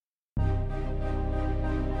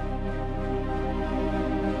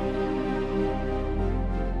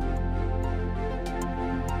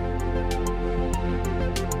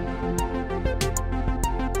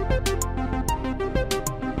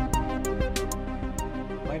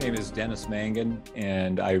name is Dennis Mangan,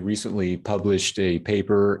 and I recently published a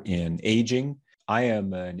paper in Aging. I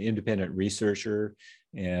am an independent researcher,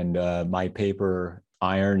 and my paper,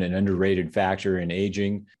 Iron, an Underrated Factor in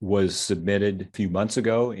Aging, was submitted a few months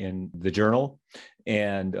ago in the journal.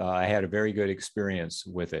 And I had a very good experience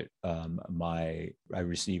with it. I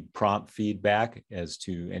received prompt feedback as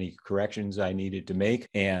to any corrections I needed to make,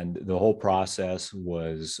 and the whole process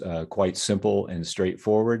was quite simple and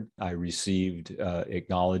straightforward. I received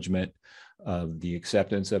acknowledgement of the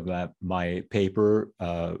acceptance of my paper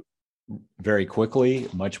very quickly,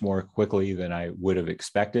 much more quickly than I would have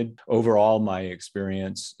expected. Overall, my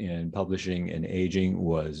experience in publishing in Aging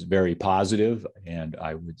was very positive, and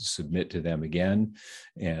I would submit to them again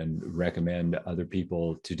and recommend other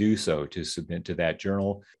people to do so, to submit to that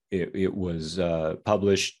journal. It was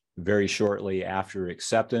published very shortly after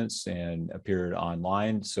acceptance and appeared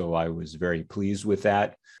online, so I was very pleased with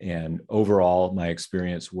that. And overall, my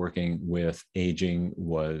experience working with Aging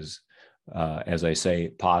was as I say,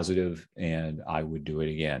 positive, and I would do it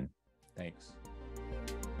again. Thanks.